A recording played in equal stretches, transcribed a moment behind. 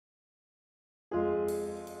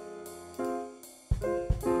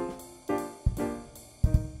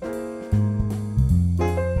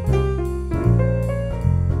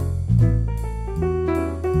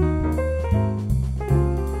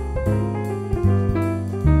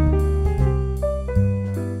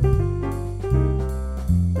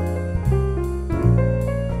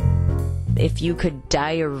if you could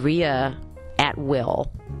diarrhea at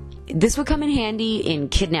will. This would come in handy in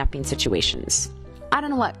kidnapping situations. I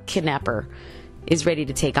don't know what kidnapper is ready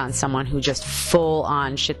to take on someone who just full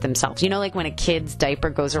on shit themselves. You know, like when a kid's diaper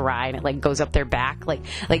goes awry and it like goes up their back, like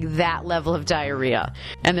that level of diarrhea.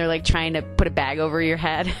 And they're like trying to put a bag over your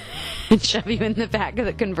head and shove you in the back of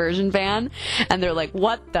the conversion van. And they're like,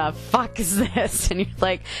 what the fuck is this? And you're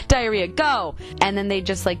like, diarrhea, go. And then they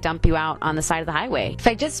just like dump you out on the side of the highway. If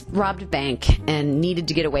I just robbed a bank and needed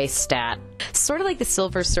to get away stat, sort of like the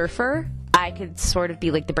Silver Surfer, I could sort of be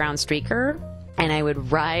like the Brown Streaker. And I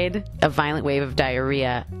would ride a violent wave of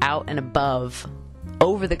diarrhea out and above,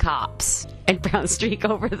 over the cops, and brown streak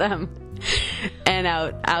over them, and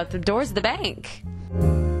out the doors of the bank.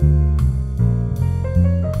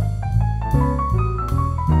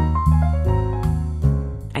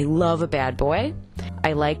 I love a bad boy.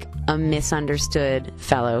 I like a misunderstood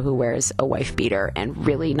fellow who wears a wife beater and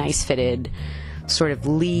really nice fitted, sort of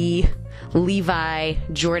Levi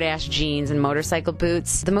Jordache jeans and motorcycle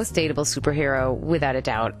boots. The most dateable superhero, without a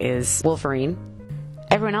doubt, is Wolverine.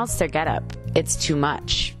 Everyone else, their getup, it's too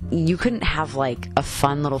much. You couldn't have like a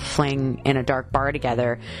fun little fling in a dark bar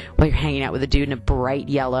together while you're hanging out with a dude in a bright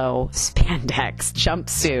yellow spandex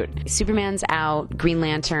jumpsuit. Superman's out. Green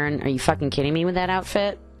Lantern, are you fucking kidding me with that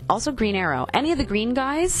outfit? Also Green Arrow. Any of the green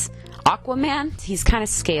guys? Aquaman, he's kind of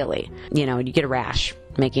scaly. You know, you get a rash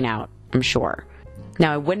making out, I'm sure.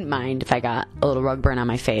 Now, I wouldn't mind if I got a little rug burn on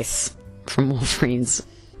my face from Wolverine's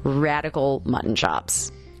radical mutton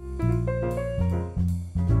chops.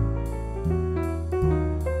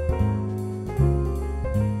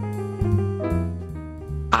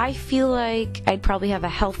 I feel like I'd probably have a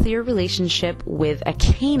healthier relationship with a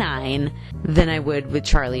canine than I would with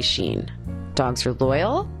Charlie Sheen. Dogs are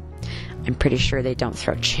loyal. I'm pretty sure they don't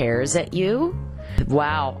throw chairs at you.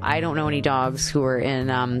 Wow, I don't know any dogs who are in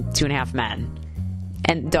 2.5 Men.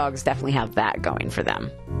 And dogs definitely have that going for them.